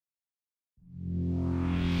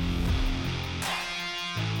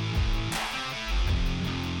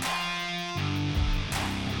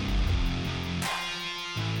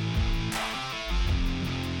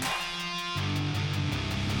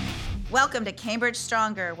Welcome to Cambridge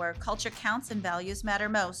Stronger, where culture counts and values matter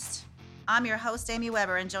most. I'm your host, Amy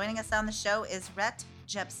Weber, and joining us on the show is Rhett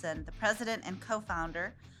Jepson, the president and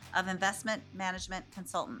co-founder of Investment Management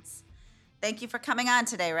Consultants. Thank you for coming on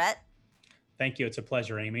today, Rhett. Thank you. It's a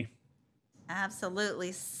pleasure, Amy.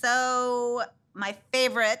 Absolutely. So my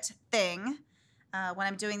favorite thing when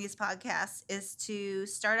I'm doing these podcasts is to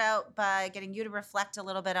start out by getting you to reflect a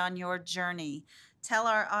little bit on your journey. Tell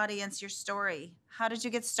our audience your story. How did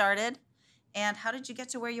you get started? And how did you get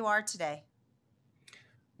to where you are today?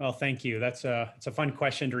 Well, thank you. It's a fun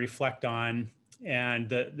question to reflect on. And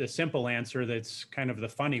the simple answer that's kind of the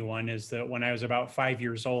funny one is that when I was about 5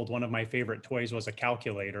 years old, one of my favorite toys was a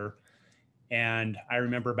calculator. And I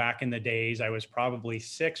remember back in the days, I was probably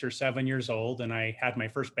 6 or 7 years old, and I had my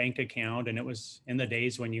first bank account. And it was in the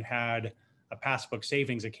days when you had a passbook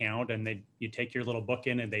savings account, and you take your little book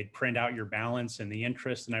in, and they'd print out your balance and the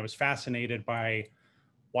interest. And I was fascinated by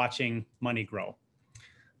watching money grow.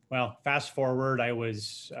 Well, fast forward, I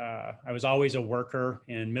was always a worker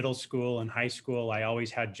in middle school and high school. I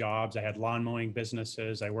always had jobs. I had lawn mowing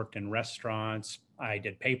businesses. I worked in restaurants. I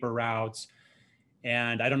did paper routes.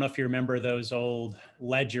 And I don't know if you remember those old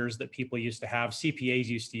ledgers that people used to have. CPAs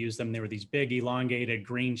used to use them. They were these big, elongated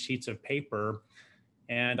green sheets of paper.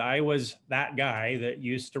 And I was that guy that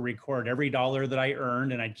used to record every dollar that I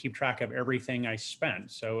earned, and I'd keep track of everything I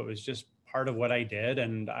spent. So it was just part of what I did.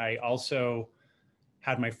 And I also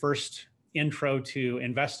had my first intro to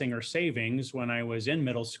investing or savings when I was in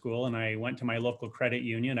middle school, and I went to my local credit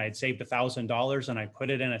union. I'd saved $1,000 and I put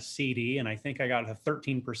it in a CD, and I think I got a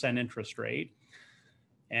 13% interest rate.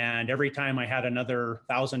 And every time I had another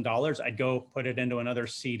 $1,000, I'd go put it into another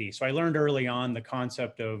CD. So I learned early on the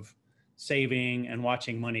concept of saving and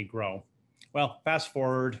watching money grow. Well, fast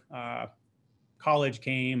forward, college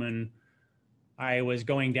came, and I was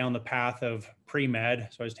going down the path of pre-med.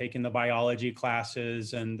 So I was taking the biology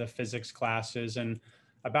classes and the physics classes. And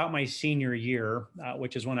about my senior year,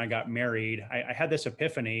 which is when I got married, I had this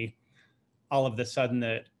epiphany all of a sudden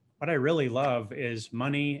that what I really love is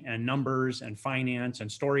money and numbers and finance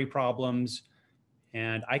and story problems.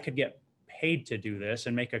 And I could get paid to do this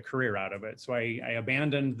and make a career out of it. So I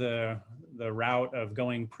abandoned the route of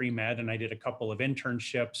going pre-med, and I did a couple of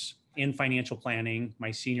internships in financial planning my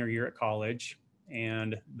senior year at college.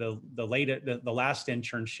 And the last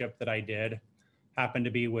internship that I did happened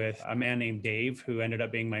to be with a man named Dave, who ended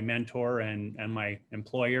up being my mentor and my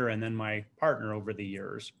employer, and then my partner over the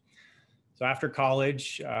years. So after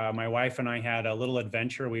college, my wife and I had a little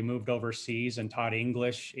adventure. We moved overseas and taught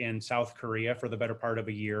English in South Korea for the better part of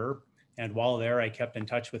a year. And while there, I kept in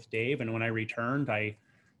touch with Dave. And when I returned, I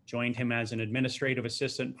joined him as an administrative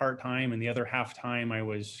assistant part-time. And the other half-time, I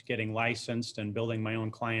was getting licensed and building my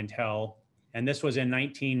own clientele. And this was in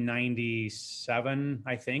 1997,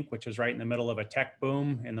 I think, which was right in the middle of a tech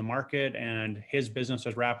boom in the market. And his business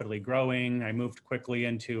was rapidly growing. I moved quickly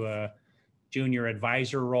into a junior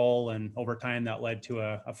advisor role. And over time, that led to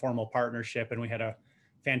a formal partnership. And we had a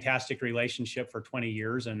fantastic relationship for 20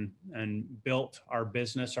 years and built our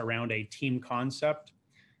business around a team concept.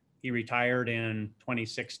 He retired in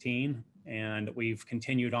 2016, and we've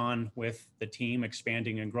continued on with the team,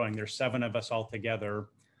 expanding and growing. There's 7 of us all together.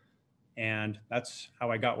 And that's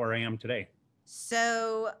how I got where I am today.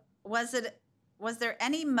 So was there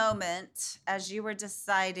any moment as you were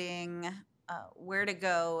deciding where to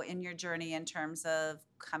go in your journey in terms of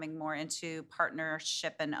coming more into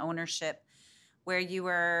partnership and ownership, where you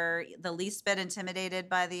were the least bit intimidated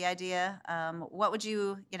by the idea? What would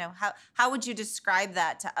how would you describe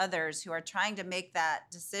that to others who are trying to make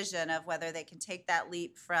that decision of whether they can take that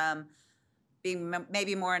leap from being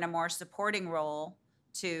maybe more in a more supporting role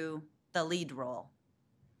to the lead role?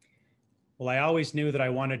 Well, I always knew that I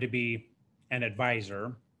wanted to be an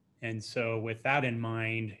advisor. And so with that in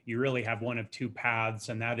mind, you really have one of 2 paths,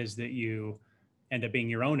 and that is that you end up being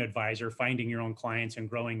your own advisor, finding your own clients and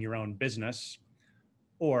growing your own business,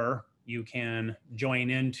 or you can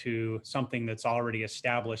join into something that's already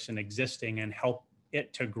established and existing and help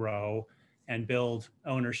it to grow and build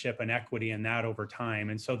ownership and equity in that over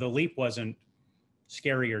time. And so the leap wasn't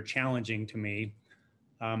scary or challenging to me.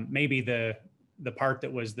 Maybe the part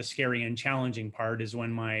that was the scary and challenging part is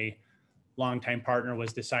when my longtime partner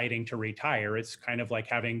was deciding to retire. It's kind of like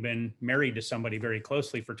having been married to somebody very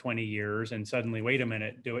closely for 20 years and suddenly, wait a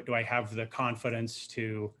minute, do I have the confidence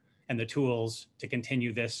to and the tools to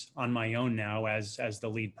continue this on my own now as the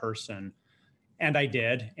lead person? And I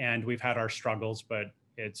did, and we've had our struggles, but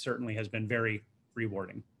it certainly has been very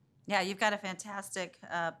rewarding. Yeah, you've got a fantastic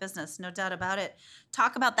business, no doubt about it.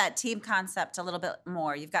 Talk about that team concept a little bit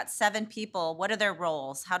more. You've got 7 people. What are their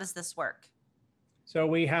roles? How does this work? So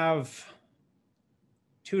we have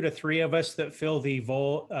 2 to 3 of us that fill the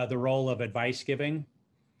role of advice giving,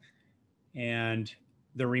 and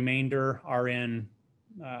the remainder are in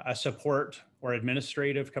a support or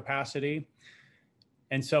administrative capacity.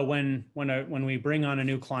 And so when we bring on a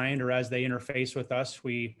new client, or as they interface with us,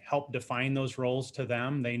 we help define those roles to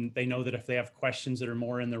them. They know that if they have questions that are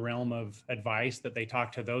more in the realm of advice, that they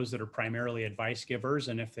talk to those that are primarily advice givers.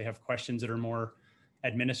 And if they have questions that are more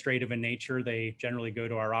administrative in nature, they generally go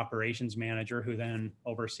to our operations manager, who then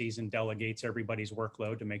oversees and delegates everybody's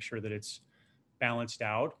workload to make sure that it's balanced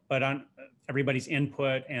out. But on everybody's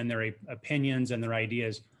input and their opinions and their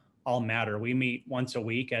ideas all matter. We meet once a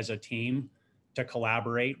week as a team to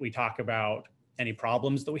collaborate. We talk about any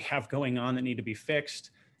problems that we have going on that need to be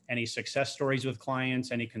fixed, any success stories with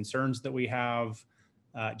clients, any concerns that we have,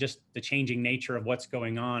 just the changing nature of what's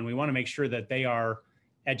going on. We want to make sure that they are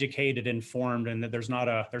educated, informed, and that there's not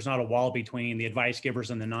a wall between the advice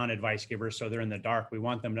givers and the non-advice givers, so they're in the dark. We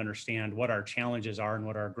want them to understand what our challenges are and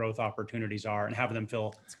what our growth opportunities are, and have them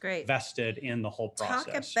feel That's great. vested in the whole process.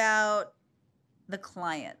 Talk about the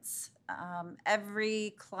clients.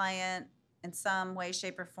 Every client in some way,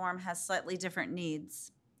 shape, or form has slightly different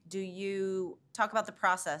needs. Do you talk about the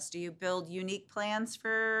process? Do you build unique plans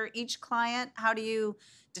for each client? How do you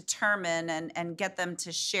determine and get them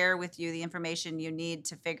to share with you the information you need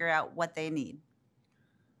to figure out what they need?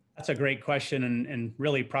 That's a great question, and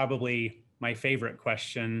really probably my favorite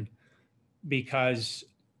question, because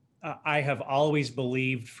I have always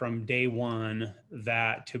believed from day one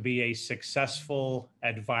that to be a successful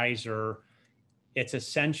advisor, it's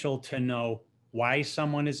essential to know why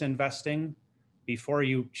someone is investing before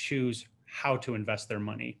you choose how to invest their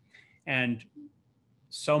money. And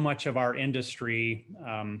so much of our industry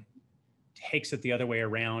takes it the other way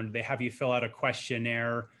around. They have you fill out a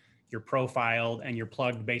questionnaire, you're profiled, and you're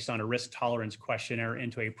plugged based on a risk tolerance questionnaire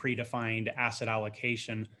into a predefined asset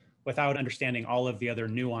allocation without understanding all of the other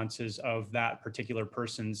nuances of that particular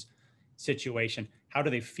person's situation. How do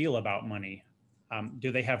they feel about money?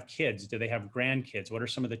 Do they have kids? Do they have grandkids? What are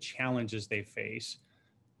some of the challenges they face?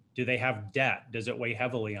 Do they have debt? Does it weigh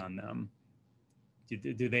heavily on them?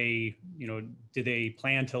 Do they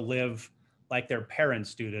plan to live like their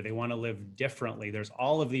parents do? Do they want to live differently? There's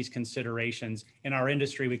all of these considerations. In our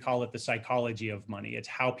industry, we call it the psychology of money. It's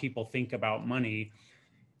how people think about money.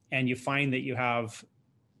 And you find that you have,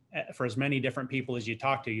 for as many different people as you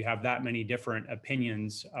talk to, you have that many different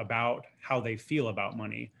opinions about how they feel about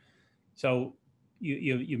money. So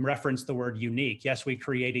you referenced the word unique. Yes, we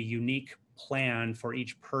create a unique plan for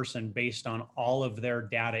each person based on all of their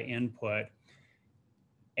data input.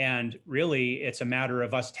 And really, it's a matter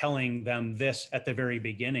of us telling them this at the very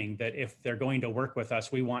beginning, that if they're going to work with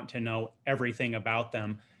us, we want to know everything about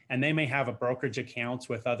them. And they may have a brokerage accounts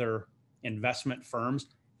with other investment firms,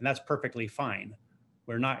 and that's perfectly fine.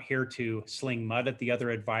 We're not here to sling mud at the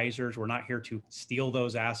other advisors. We're not here to steal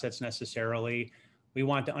those assets necessarily. We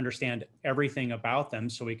want to understand everything about them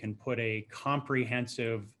so we can put a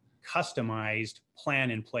comprehensive, customized plan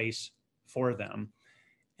in place for them.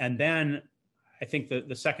 And then I think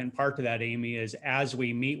the second part to that, Amy, is as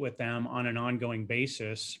we meet with them on an ongoing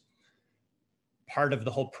basis, part of the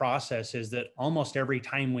whole process is that almost every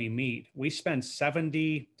time we meet, we spend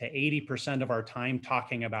 70 to 80% of our time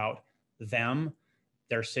talking about them,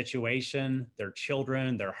 their situation, their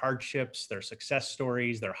children, their hardships, their success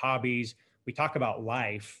stories, their hobbies. We talk about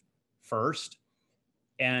life first,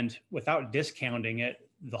 and without discounting it,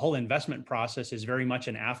 the whole investment process is very much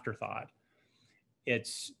an afterthought.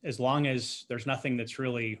 It's as long as there's nothing that's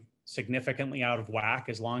really significantly out of whack,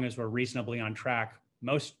 as long as we're reasonably on track,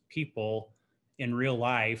 most people in real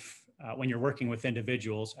life, when you're working with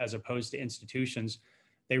individuals as opposed to institutions,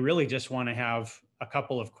 they really just want to have a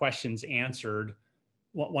couple of questions answered.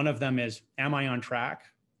 One of them is, am I on track?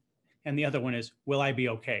 And the other one is, will I be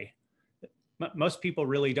okay? Most people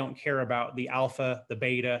really don't care about the alpha, the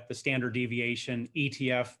beta, the standard deviation,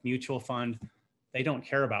 ETF, mutual fund. They don't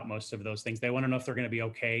care about most of those things. They want to know if they're going to be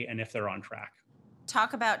okay and if they're on track.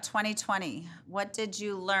 Talk about 2020. What did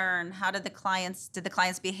you learn? How did the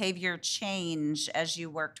clients' behavior change as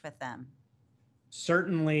you worked with them?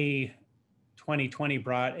 Certainly, 2020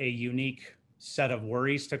 brought a unique set of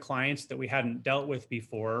worries to clients that we hadn't dealt with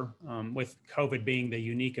before, with COVID being the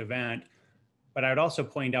unique event. But I would also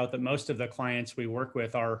point out that most of the clients we work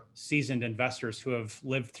with are seasoned investors who have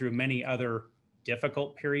lived through many other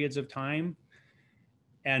difficult periods of time.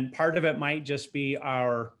 And part of it might just be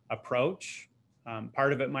our approach.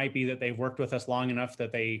 Part of it might be that they've worked with us long enough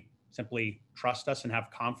that they simply trust us and have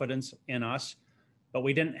confidence in us. but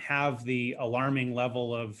we didn't have the alarming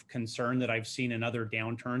level of concern that I've seen in other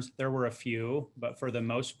downturns. There were a few, but for the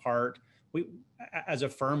most part, we, as a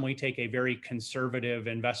firm, we take a very conservative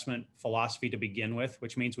investment philosophy to begin with,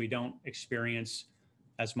 which means we don't experience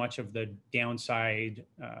as much of the downside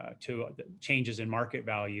to changes in market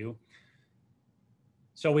value.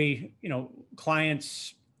 So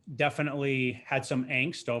clients definitely had some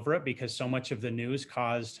angst over it because so much of the news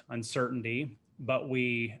caused uncertainty, but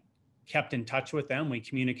we kept in touch with them. We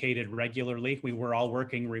communicated regularly. We were all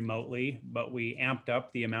working remotely, but we amped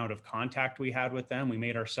up the amount of contact we had with them. We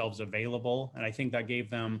made ourselves available. And I think that gave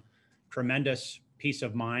them tremendous peace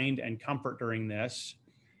of mind and comfort during this.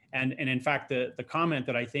 And in fact, the comment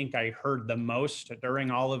that I think I heard the most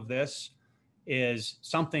during all of this is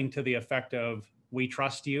something to the effect of, "We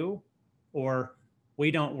trust you," or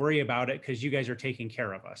 "We don't worry about it because you guys are taking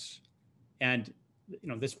care of us." And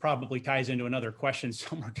this probably ties into another question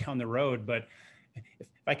somewhere down the road, but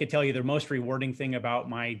if I could tell you the most rewarding thing about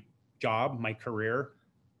my job, my career,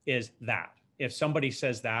 is that if somebody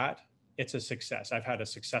says that, it's a success. I've had a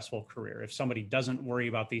successful career. If somebody doesn't worry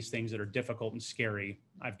about these things that are difficult and scary,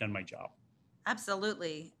 I've done my job.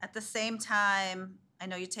 Absolutely. At the same time, I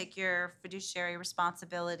know you take your fiduciary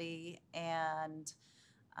responsibility and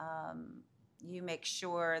you make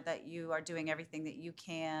sure that you are doing everything that you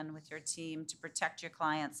can with your team to protect your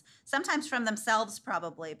clients, sometimes from themselves,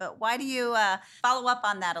 probably. But why do you follow up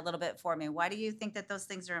on that a little bit for me? Why do you think that those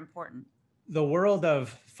things are important? The world of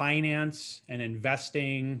finance and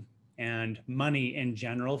investing and money in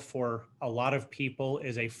general for a lot of people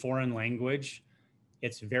is a foreign language.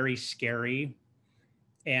 It's very scary.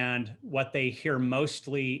 And what they hear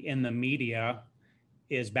mostly in the media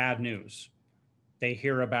is bad news. They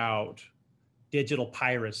hear about digital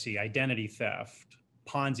piracy, identity theft,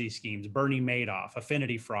 Ponzi schemes, Bernie Madoff,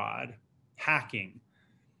 affinity fraud, hacking.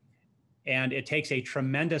 And it takes a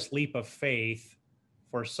tremendous leap of faith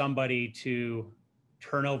for somebody to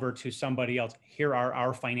turn over to somebody else. Here are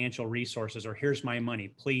our financial resources, or here's my money.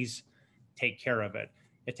 Please take care of it.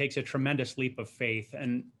 It takes a tremendous leap of faith.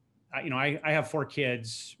 And I have 4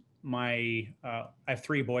 kids. I have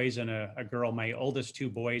 3 boys and a girl. My oldest 2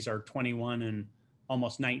 boys are 21 and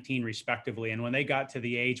almost 19 respectively. And when they got to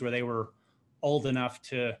the age where they were old enough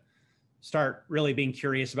to start really being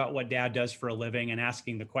curious about what dad does for a living and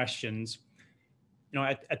asking the questions,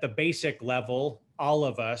 at the basic level, all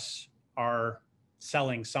of us are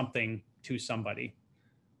selling something to somebody.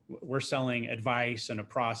 We're selling advice and a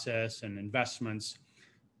process and investments.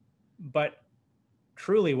 But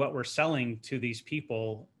truly what we're selling to these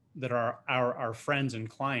people that are our friends and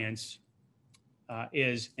clients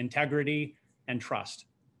is integrity and trust.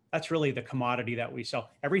 That's really the commodity that we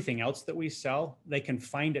sell. Everything else that we sell, they can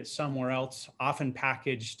find it somewhere else, often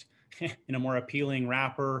packaged in a more appealing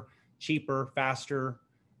wrapper, cheaper, faster.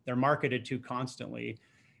 They're marketed to constantly.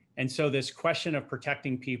 And so this question of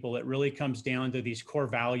protecting people, it really comes down to these core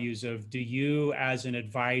values of, do you as an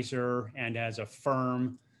advisor and as a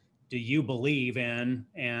firm, do you believe in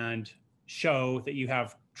and show that you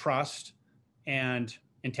have trust and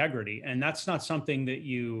integrity? And that's not something that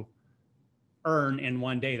you earn in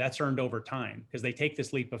one day. That's earned over time because they take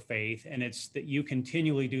this leap of faith, and it's that you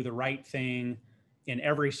continually do the right thing in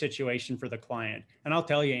every situation for the client. And I'll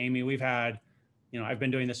tell you, Amy, we've had, I've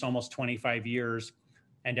been doing this almost 25 years,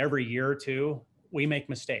 and every year or two, we make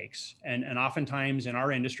mistakes. And oftentimes in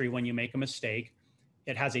our industry, when you make a mistake,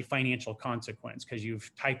 it has a financial consequence because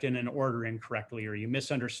you've typed in an order incorrectly or you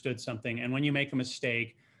misunderstood something. And when you make a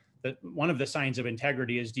mistake, one of the signs of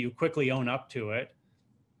integrity is, do you quickly own up to it?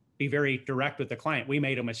 Be very direct with the client. We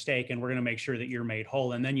made a mistake and we're going to make sure that you're made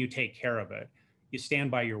whole. And then you take care of it. You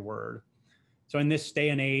stand by your word. So in this day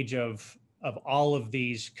and age of all of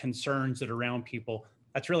these concerns that are around people,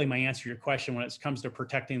 that's really my answer to your question when it comes to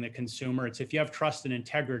protecting the consumer. It's if you have trust and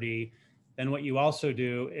integrity, then what you also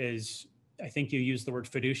do is, I think you used the word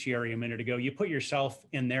fiduciary a minute ago, you put yourself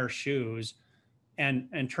in their shoes and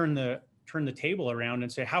turn the table around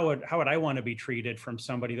and say, how would I want to be treated from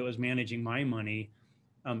somebody that was managing my money?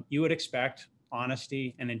 You would expect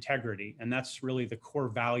honesty and integrity. And that's really the core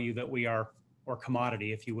value that we are, or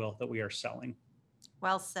commodity, if you will, that we are selling.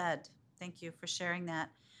 Well said. Thank you for sharing that.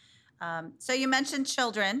 So you mentioned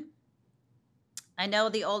children. I know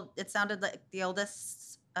it sounded like the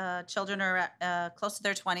oldest children are close to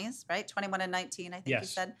their 20s, right? 21 and 19, I think you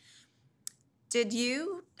Yes. said. Did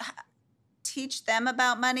you teach them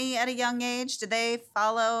about money at a young age? Did they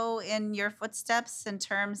follow in your footsteps in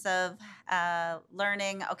terms of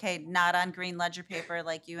learning, okay, not on green ledger paper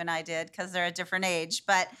like you and I did because they're a different age,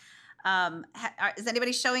 but is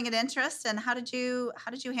anybody showing an interest, and how did you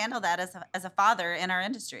handle that as a father in our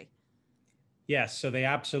industry? Yes, so they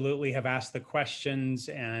absolutely have asked the questions,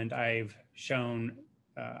 and I've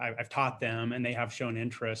taught them, and they have shown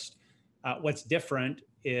interest. What's different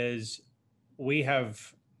is we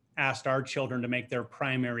have asked our children to make their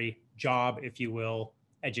primary job, if you will,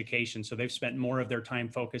 education. So they've spent more of their time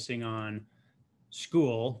focusing on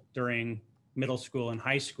school during middle school and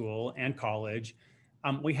high school and college.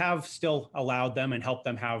 We have still allowed them and helped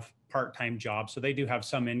them have part-time jobs, so they do have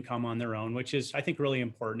some income on their own, which is, I think, really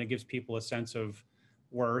important. It gives people a sense of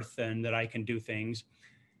worth and that I can do things.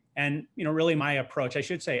 And really, my approach, I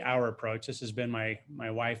should say our approach, this has been my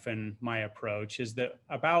wife and my approach, is that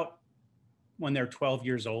about when they're 12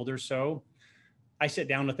 years old or so, I sit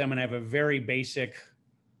down with them and I have a very basic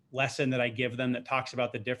lesson that I give them that talks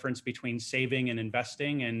about the difference between saving and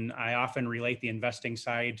investing. And I often relate the investing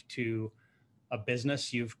side to a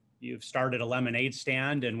business. You've started a lemonade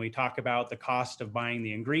stand, and we talk about the cost of buying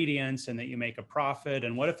the ingredients and that you make a profit.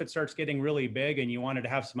 And what if it starts getting really big and you wanted to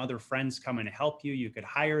have some other friends come and help you? You could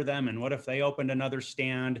hire them. And what if they opened another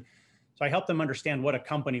stand? So I help them understand what a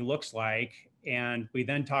company looks like. And we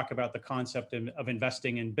then talk about the concept of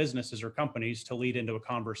investing in businesses or companies to lead into a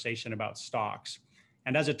conversation about stocks.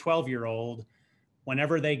 And as a 12-year-old,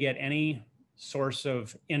 whenever they get any source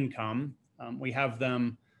of income, we have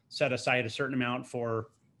them set aside a certain amount for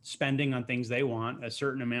spending on things they want, a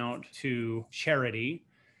certain amount to charity,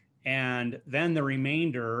 and then the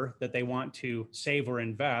remainder that they want to save or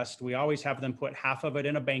invest, we always have them put half of it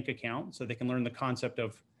in a bank account so they can learn the concept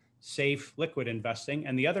of safe liquid investing.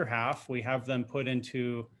 And the other half, we have them put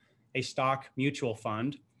into a stock mutual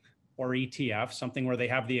fund or ETF, something where they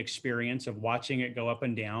have the experience of watching it go up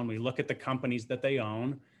and down. We look at the companies that they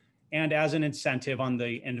own. And as an incentive on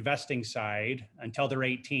the investing side, until they're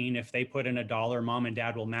 18, if they put in $1, mom and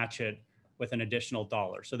dad will match it with an additional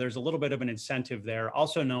dollar. So there's a little bit of an incentive there,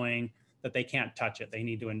 also knowing that they can't touch it. They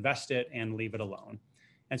need to invest it and leave it alone.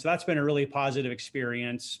 And so that's been a really positive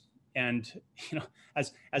experience. And,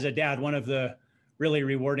 as a dad, one of the really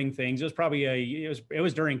rewarding things, it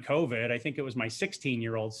was during COVID. I think it was my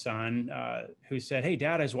 16-year-old son who said, "Hey,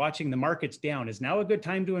 Dad, I was watching the markets down. Is now a good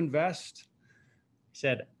time to invest?" He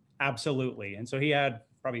said, "Absolutely." And so he had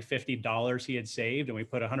probably $50 he had saved, and we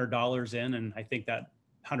put $100 in. And I think that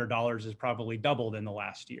 $100 is probably doubled in the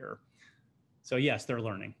last year. So yes, they're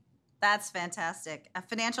learning. That's fantastic.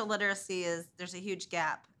 Financial literacy there's a huge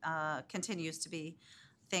gap, continues to be.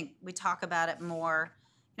 I think we talk about it more.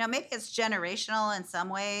 Maybe it's generational in some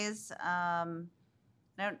ways. I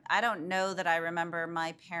don't know that I remember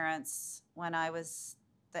my parents, when I was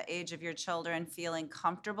the age of your children, feeling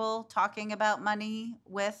comfortable talking about money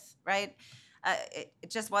with, right? It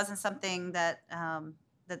just wasn't something that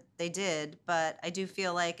they did, but I do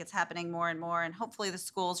feel like it's happening more and more, and hopefully the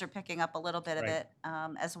schools are picking up a little bit of Right. it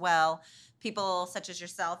as well. People such as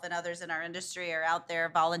yourself and others in our industry are out there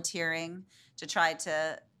volunteering to try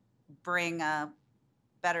to bring a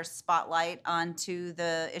better spotlight onto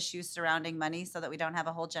the issues surrounding money, so that we don't have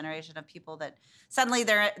a whole generation of people that suddenly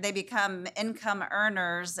they become income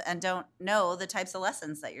earners and don't know the types of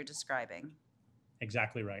lessons that you're describing.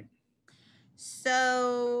 Exactly right.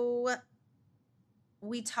 So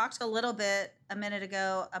we talked a little bit a minute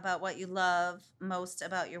ago about what you love most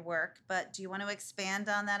about your work, but do you want to expand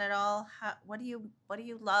on that at all? What do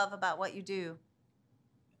you love about what you do?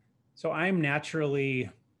 So I'm naturally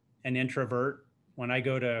an introvert. When I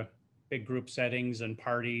go to big group settings and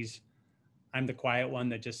parties, I'm the quiet one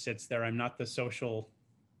that just sits there. I'm not the social,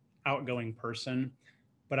 outgoing person,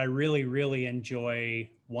 but I really, really enjoy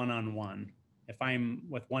one on one. If I'm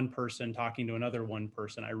with one person talking to another one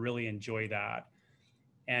person, I really enjoy that.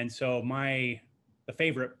 And so the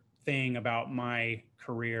favorite thing about my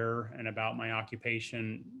career and about my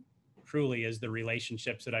occupation truly is the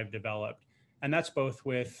relationships that I've developed. And that's both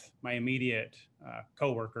with my immediate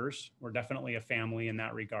coworkers. We're definitely a family in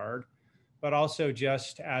that regard, but also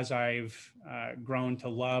just as I've grown to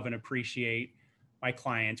love and appreciate my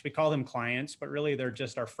clients. We call them clients, but really they're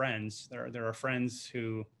just our friends. They're our friends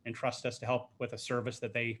who entrust us to help with a service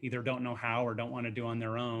that they either don't know how or don't want to do on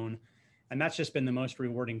their own. And that's just been the most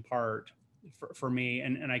rewarding part for me.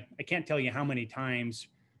 And I can't tell you how many times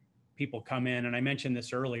people come in, and I mentioned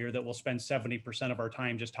this earlier, that we'll spend 70% of our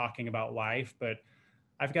time just talking about life, but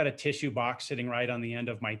I've got a tissue box sitting right on the end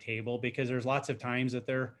of my table because there's lots of times that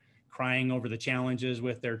they're crying over the challenges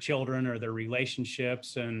with their children or their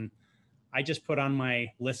relationships. And I just put on my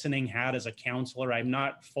listening hat as a counselor. I'm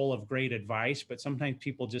not full of great advice, but sometimes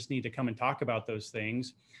people just need to come and talk about those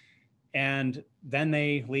things. And then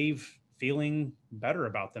they leave feeling better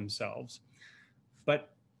about themselves.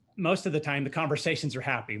 But most of the time, the conversations are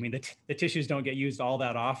happy. I mean, the tissues don't get used all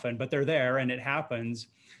that often, but they're there and it happens.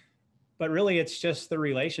 but really it's just the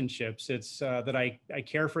relationships. It's that I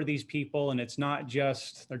care for these people, and it's not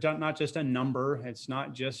just, they're not just a number. It's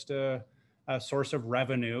not just a source of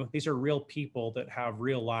revenue. These are real people that have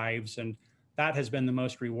real lives. And that has been the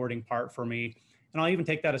most rewarding part for me. And I'll even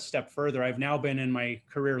take that a step further. I've now been in my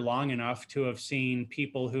career long enough to have seen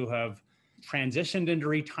people who have transitioned into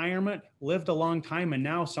retirement, lived a long time, and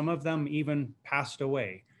now some of them even passed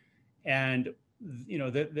away. And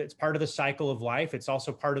that's part of the cycle of life. It's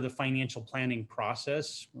also part of the financial planning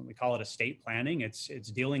process. We call it estate planning. It's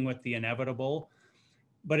dealing with the inevitable,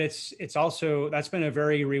 but it's also, that's been a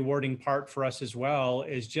very rewarding part for us as well,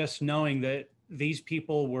 is just knowing that these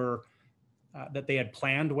people were that they had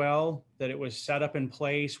planned well, that it was set up in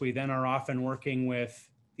place. We then are often working with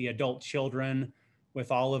the adult children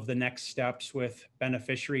with all of the next steps with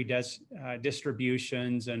beneficiary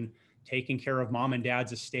distributions and taking care of mom and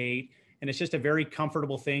dad's estate. And it's just a very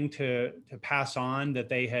comfortable thing to pass on, that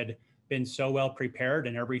they had been so well prepared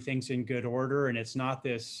and everything's in good order. And it's not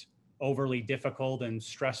this overly difficult and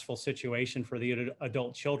stressful situation for the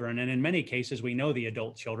adult children. And in many cases, we know the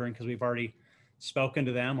adult children because we've already spoken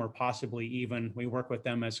to them, or possibly even we work with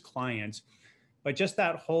them as clients. But just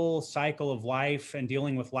that whole cycle of life and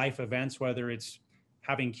dealing with life events, whether it's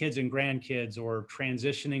having kids and grandkids, or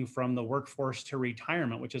transitioning from the workforce to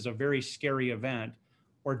retirement, which is a very scary event,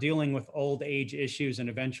 or dealing with old age issues and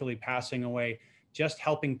eventually passing away, just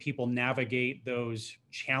helping people navigate those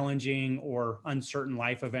challenging or uncertain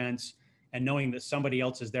life events, and knowing that somebody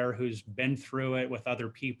else is there who's been through it with other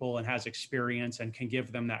people and has experience and can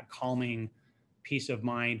give them that calming peace of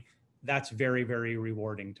mind. That's very, very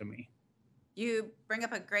rewarding to me. You bring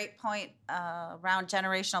up a great point around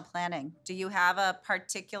generational planning. Do you have a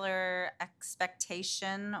particular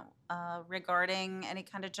expectation regarding any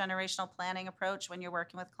kind of generational planning approach when you're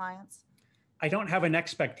working with clients? I don't have an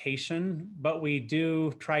expectation, but we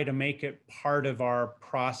do try to make it part of our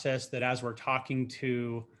process that as we're talking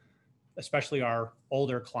to, especially our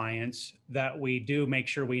older clients, that we do make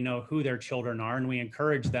sure we know who their children are. And we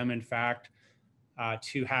encourage them, in fact,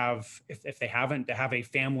 to have, if they haven't, to have a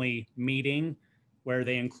family meeting where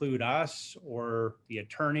they include us or the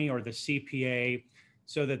attorney or the CPA,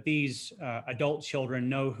 so that these adult children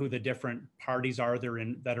know who the different parties are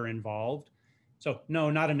that are involved. So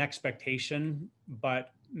no, not an expectation,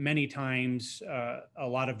 but many times a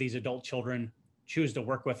lot of these adult children choose to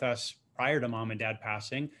work with us prior to mom and dad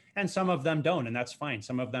passing, and some of them don't, and that's fine.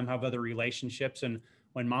 Some of them have other relationships, and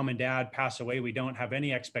when mom and dad pass away, we don't have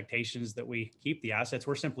any expectations that we keep the assets.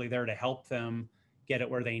 We're simply there to help them get it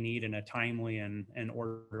where they need in a timely and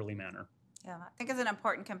orderly manner. Yeah, I think it's an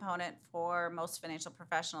important component for most financial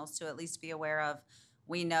professionals to at least be aware of.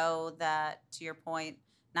 We know that, to your point,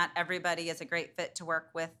 not everybody is a great fit to work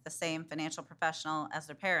with the same financial professional as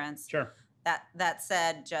their parents. Sure. That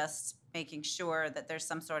said, just making sure that there's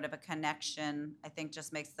some sort of a connection, I think,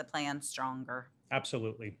 just makes the plan stronger.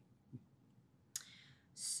 Absolutely.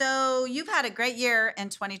 So you've had a great year in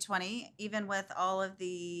 2020, even with all of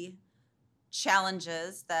the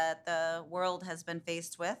challenges that the world has been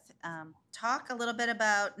faced with. Talk a little bit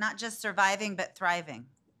about not just surviving, but thriving.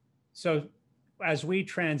 So as we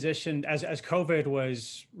transitioned, as COVID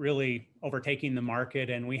was really overtaking the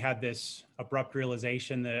market, and we had this abrupt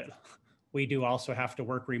realization that we do also have to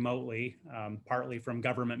work remotely, partly from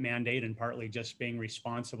government mandate and partly just being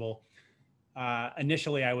responsible.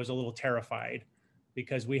 Initially, I was a little terrified,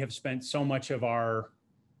 because we have spent so much of our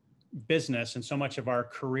business and so much of our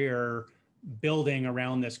career building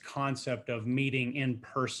around this concept of meeting in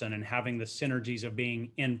person and having the synergies of being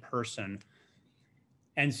in person.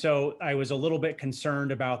 And so I was a little bit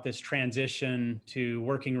concerned about this transition to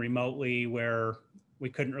working remotely, where we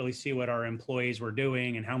couldn't really see what our employees were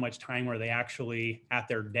doing and how much time were they actually at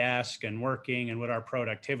their desk and working, and would our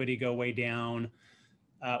productivity go way down?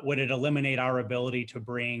 Would it eliminate our ability to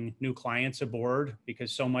bring new clients aboard?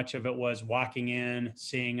 Because so much of it was walking in,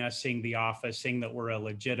 seeing us, seeing the office, seeing that we're a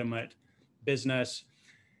legitimate business.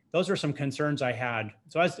 Those were some concerns I had.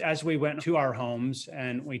 So as we went to our homes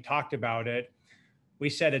and we talked about it, we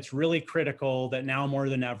said it's really critical that now more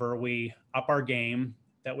than ever, we up our game,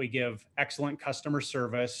 that we give excellent customer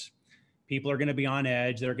service. People are going to be on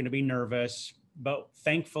edge. They're going to be nervous. But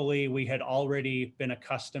thankfully, we had already been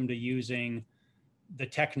accustomed to using the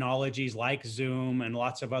technologies like Zoom and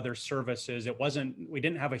lots of other services. We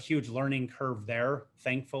didn't have a huge learning curve there,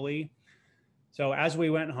 thankfully. So as we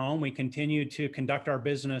went home, we continued to conduct our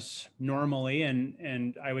business normally.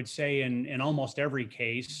 And I would say in almost every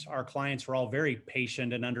case, our clients were all very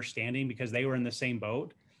patient and understanding, because they were in the same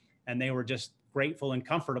boat, and they were just grateful and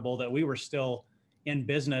comfortable that we were still in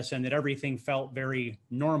business and that everything felt very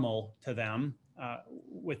normal to them.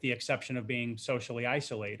 with the exception of being socially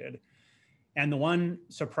isolated. And the one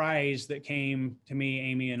surprise that came to me,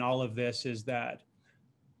 Amy, in all of this is that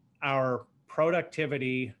our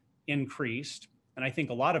productivity increased. And I think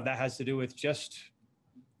a lot of that has to do with just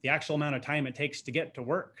the actual amount of time it takes to get to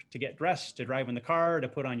work, to get dressed, to drive in the car, to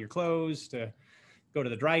put on your clothes, to go to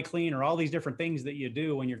the dry clean, or all these different things that you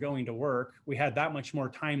do when you're going to work. We had that much more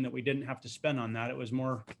time that we didn't have to spend on that. It was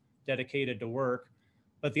more dedicated to work.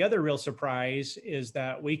 But the other real surprise is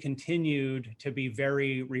that we continued to be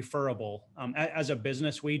very referable. As a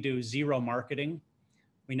business, we do zero marketing.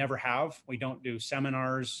 We never have. We don't do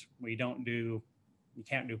seminars. You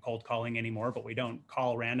can't do cold calling anymore, but we don't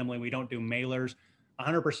call randomly. We don't do mailers.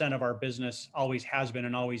 100% of our business always has been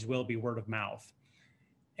and always will be word of mouth.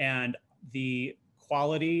 And the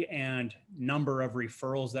quality and number of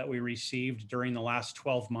referrals that we received during the last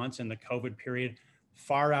 12 months in the COVID period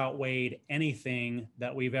far outweighed anything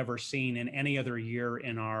that we've ever seen in any other year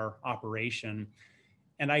in our operation.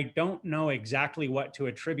 And I don't know exactly what to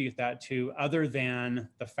attribute that to, other than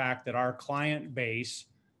the fact that our client base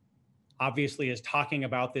obviously is talking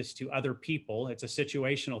about this to other people. It's a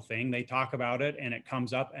situational thing. They talk about it and it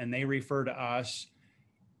comes up and they refer to us.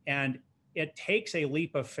 And it takes a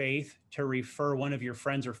leap of faith to refer one of your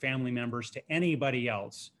friends or family members to anybody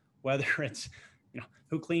else, whether it's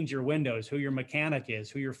who cleans your windows, who your mechanic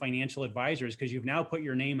is, who your financial advisor is, because you've now put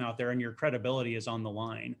your name out there and your credibility is on the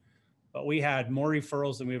line. But we had more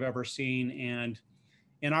referrals than we've ever seen. And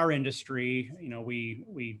in our industry,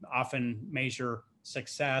 we often measure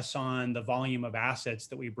success on the volume of assets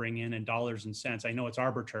that we bring in dollars and cents. I know it's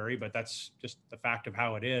arbitrary, but that's just the fact of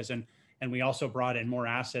how it is. And we also brought in more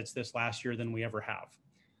assets this last year than we ever have.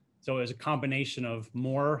 So it was a combination of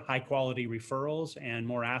more high quality referrals and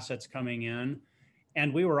more assets coming in.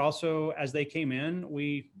 And we were also, as they came in,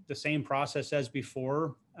 the same process as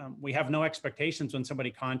before. We have no expectations when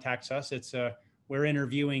somebody contacts us. It's we're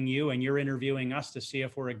interviewing you and you're interviewing us to see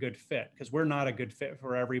if we're a good fit, because we're not a good fit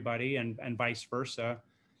for everybody, and vice versa.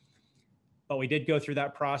 But we did go through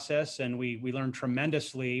that process and we learned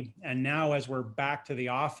tremendously. And now as we're back to the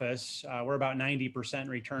office, we're about 90%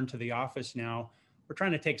 returned to the office now. We're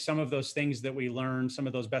trying to take some of those things that we learned, some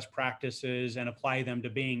of those best practices, and apply them to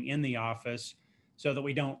being in the office so that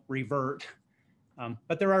we don't revert.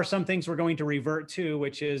 But there are some things we're going to revert to,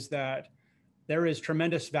 which is that there is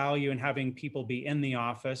tremendous value in having people be in the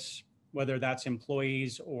office, whether that's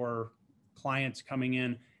employees or clients coming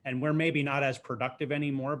in. And we're maybe not as productive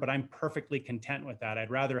anymore, but I'm perfectly content with that.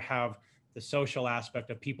 I'd rather have the social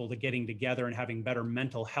aspect of people getting together and having better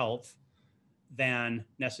mental health than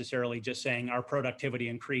necessarily just saying our productivity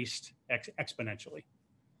increased exponentially.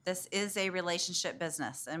 This is a relationship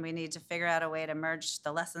business, and we need to figure out a way to merge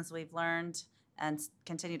the lessons we've learned and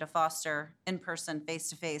continue to foster in-person,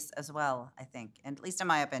 face-to-face as well, I think, at least in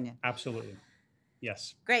my opinion. Absolutely.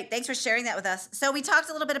 Yes. Great. Thanks for sharing that with us. So we talked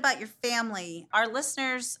a little bit about your family. Our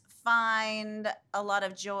listeners find a lot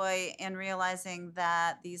of joy in realizing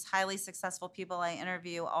that these highly successful people I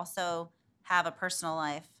interview also have a personal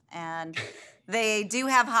life, and they do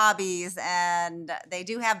have hobbies and they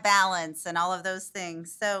do have balance and all of those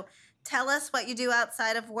things. So tell us what you do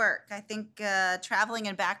outside of work. I think traveling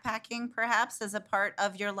and backpacking perhaps is a part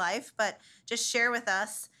of your life, but just share with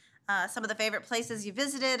us some of the favorite places you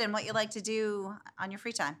visited and what you like to do on your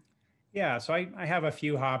free time. Yeah, so I have a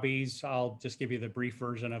few hobbies. I'll just give you the brief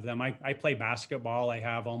version of them. I play basketball. I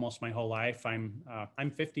have almost my whole life.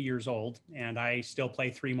 I'm 50 years old and I still play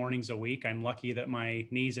 3 mornings a week. I'm lucky that my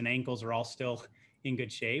knees and ankles are all still in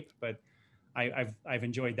good shape, but I've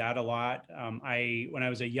enjoyed that a lot. When I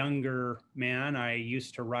was a younger man, I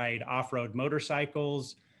used to ride off-road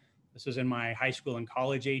motorcycles. This was in my high school and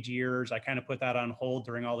college age years. I kind of put that on hold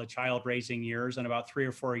during all the child raising years. And about 3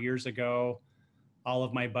 or 4 years ago, all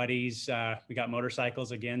of my buddies, we got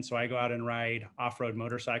motorcycles again. So I go out and ride off-road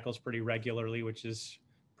motorcycles pretty regularly, which is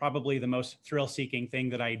probably the most thrill-seeking thing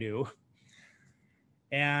that I do.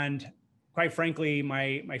 And quite frankly,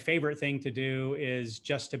 my favorite thing to do is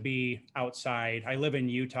just to be outside. I live in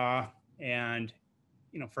Utah, and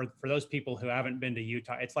for those people who haven't been to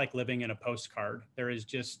Utah, it's like living in a postcard. There is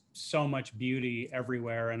just so much beauty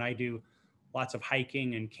everywhere. And I do lots of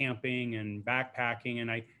hiking and camping and backpacking.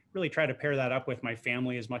 And I really try to pair that up with my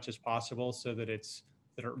family as much as possible so that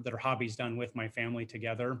that are hobbies done with my family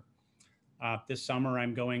together. This summer,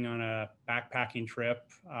 I'm going on a backpacking trip.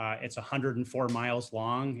 It's 104 miles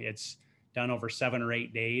long. It's done over 7 or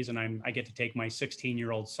 8 days. And I get to take my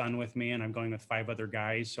 16-year-old son with me, and I'm going with 5 other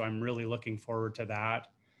guys. So I'm really looking forward to that.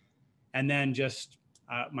 And then just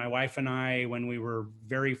My wife and I, when we were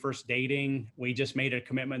very first dating, we just made a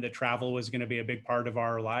commitment that travel was going to be a big part of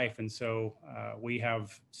our life. And so we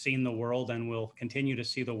have seen the world and will continue to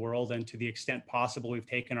see the world. And to the extent possible, we've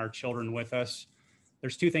taken our children with us.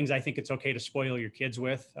 There's two things I think it's okay to spoil your kids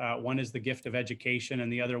with. One is the gift of education,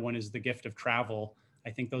 and the other one is the gift of travel. I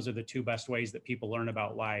think those are the two best ways that people learn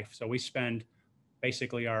about life. So we spend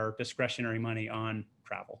basically our discretionary money on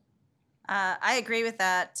travel. I agree with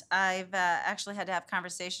that. I've actually had to have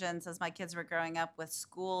conversations as my kids were growing up with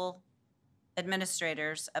school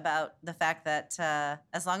administrators about the fact that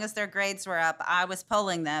as long as their grades were up, I was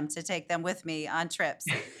polling them to take them with me on trips.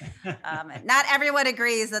 Not everyone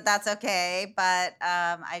agrees that that's okay, but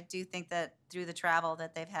I do think that through the travel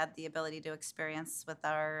that they've had the ability to experience with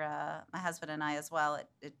our my husband and I as well,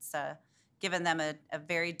 it's given them a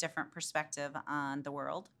very different perspective on the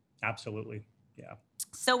world. Absolutely. Yeah.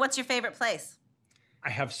 So what's your favorite place? I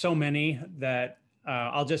have so many that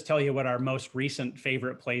I'll just tell you what our most recent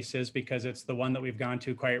favorite place is, because it's the one that we've gone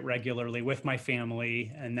to quite regularly with my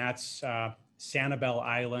family, and that's Sanibel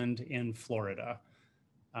Island in Florida.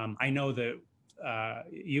 I know that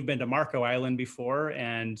you've been to Marco Island before,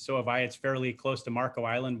 and so have I. It's fairly close to Marco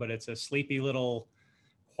Island, but it's a sleepy little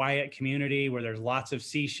quiet community where there's lots of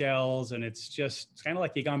seashells, and it's kind of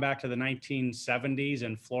like you've gone back to the 1970s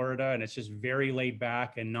in Florida, and it's just very laid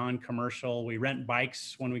back and non-commercial. We rent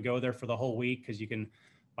bikes when we go there for the whole week, because you can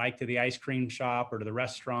bike to the ice cream shop or to the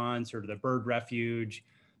restaurants or to the bird refuge.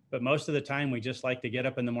 But most of the time we just like to get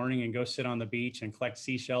up in the morning and go sit on the beach and collect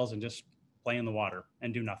seashells and just play in the water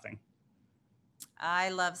and do nothing. I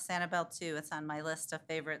love Sanibel too. It's on my list of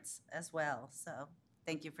favorites as well. So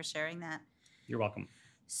thank you for sharing that. You're welcome.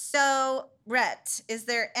 So, Rhett, is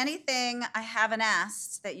there anything I haven't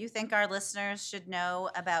asked that you think our listeners should know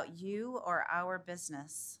about you or our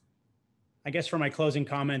business? I guess for my closing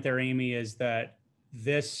comment there, Amy, is that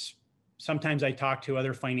sometimes I talk to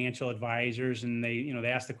other financial advisors and they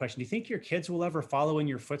ask the question, do you think your kids will ever follow in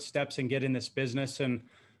your footsteps and get in this business? And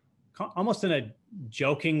almost in a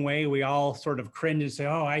joking way, we all sort of cringe and say,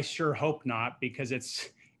 oh, I sure hope not, because it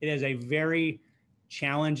is a very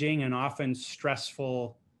challenging and often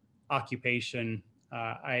stressful occupation.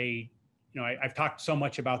 I've talked so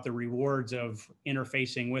much about the rewards of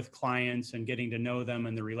interfacing with clients and getting to know them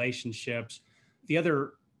and the relationships. The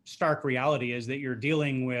other stark reality is that you're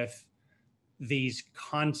dealing with these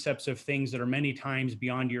concepts of things that are many times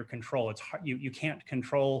beyond your control. It's hard, you can't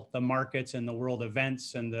control the markets and the world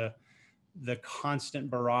events and the constant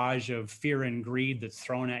barrage of fear and greed that's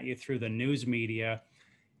thrown at you through the news media.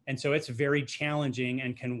 And so it's very challenging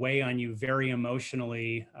and can weigh on you very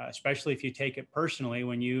emotionally, especially if you take it personally.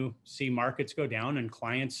 When you see markets go down and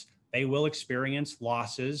clients, they will experience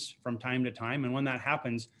losses from time to time. And when that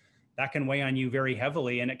happens, that can weigh on you very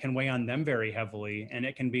heavily, and it can weigh on them very heavily, and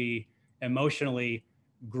it can be emotionally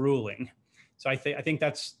grueling. So I think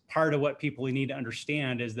that's part of what people need to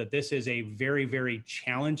understand, is that this is a very, very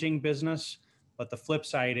challenging business. But the flip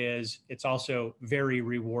side is it's also very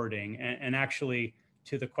rewarding. And actually,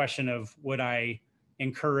 to the question of would I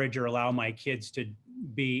encourage or allow my kids to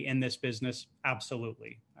be in this business?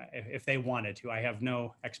 Absolutely. If they wanted to. I have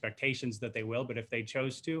no expectations that they will, but if they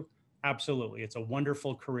chose to, absolutely. It's a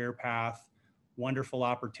wonderful career path, wonderful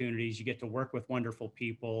opportunities. You get to work with wonderful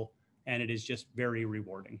people, and it is just very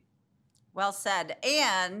rewarding. Well said.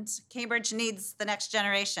 And Cambridge needs the next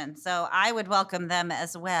generation, so I would welcome them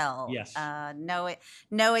as well. Yes.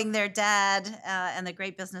 Knowing their dad and the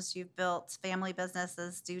great business you've built, family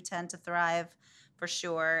businesses do tend to thrive for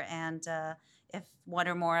sure. And if one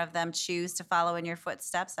or more of them choose to follow in your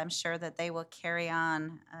footsteps, I'm sure that they will carry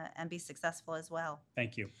on and be successful as well.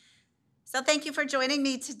 Thank you. So thank you for joining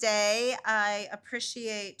me today. I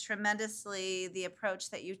appreciate tremendously the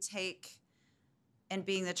approach that you take and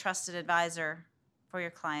being the trusted advisor for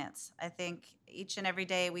your clients. I think each and every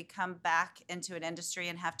day we come back into an industry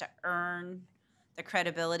and have to earn the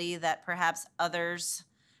credibility that perhaps others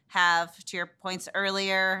have. To your points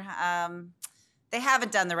earlier, they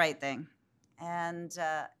haven't done the right thing. And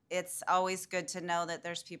it's always good to know that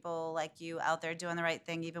there's people like you out there doing the right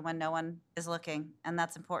thing, even when no one is looking. And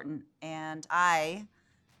that's important. And I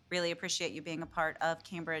really appreciate you being a part of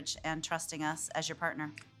Cambridge and trusting us as your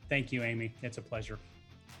partner. Thank you, Amy. It's a pleasure.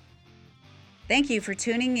 Thank you for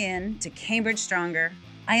tuning in to Cambridge Stronger.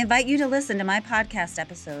 I invite you to listen to my podcast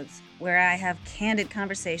episodes where I have candid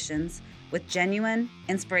conversations with genuine,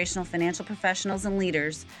 inspirational financial professionals and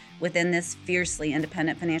leaders within this fiercely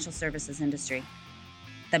independent financial services industry.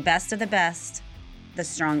 The best of the best, the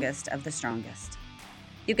strongest of the strongest.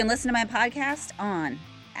 You can listen to my podcast on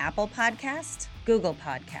Apple Podcasts, Google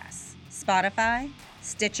Podcasts, Spotify,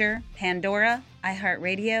 Stitcher, Pandora,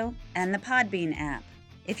 iHeartRadio, and the Podbean app.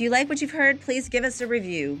 If you like what you've heard, please give us a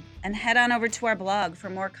review and head on over to our blog for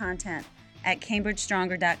more content at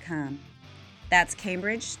CambridgeStronger.com. That's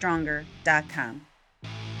CambridgeStronger.com.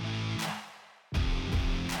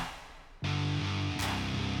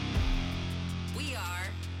 We are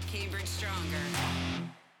Cambridge Stronger.